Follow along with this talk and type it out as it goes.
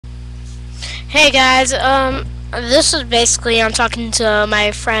Hey guys, this is basically I'm talking to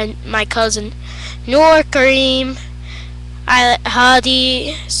my friend, my cousin, Noor, Kareem,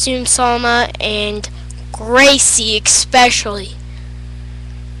 Hadi, Soom Salma, and Gracie especially.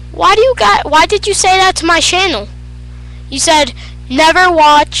 Why did you say that to my channel? You said never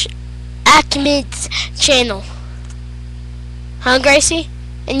watch Ahmed's channel. Huh, Gracie?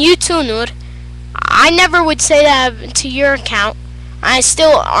 And you too, Noor. I never would say that to your account.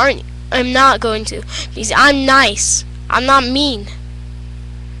 I'm not going to, because I'm nice. I'm not mean.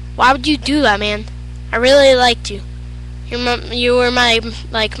 Why would you do that, man? I really liked you. You're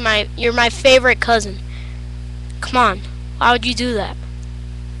my favorite cousin. Come on. Why would you do that?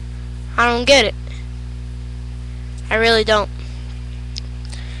 I don't get it. I really don't.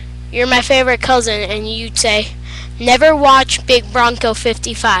 You're my favorite cousin, and you'd say, never watch Big Bronco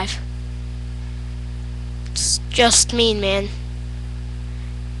 55. It's just mean, man.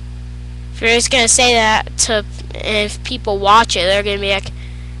 If you're just gonna say that to, and if people watch it, they're gonna be like,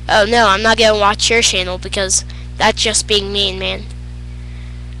 oh no, I'm not gonna watch your channel because that's just being mean, man.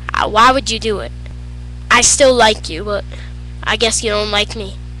 Why would you do it? I still like you, but I guess you don't like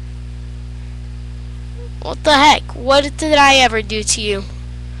me. What the heck? What did I ever do to you?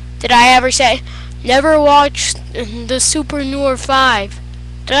 Did I ever say, never watch the Super Noor 5?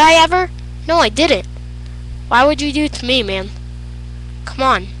 Did I ever? No, I didn't. Why would you do it to me, man? Come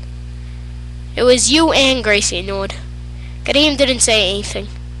on. It was you and Gracie, Noor. Kareem didn't say anything.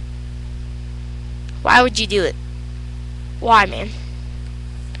 Why would you do it? Why, man?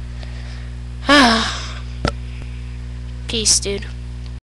 Peace, dude.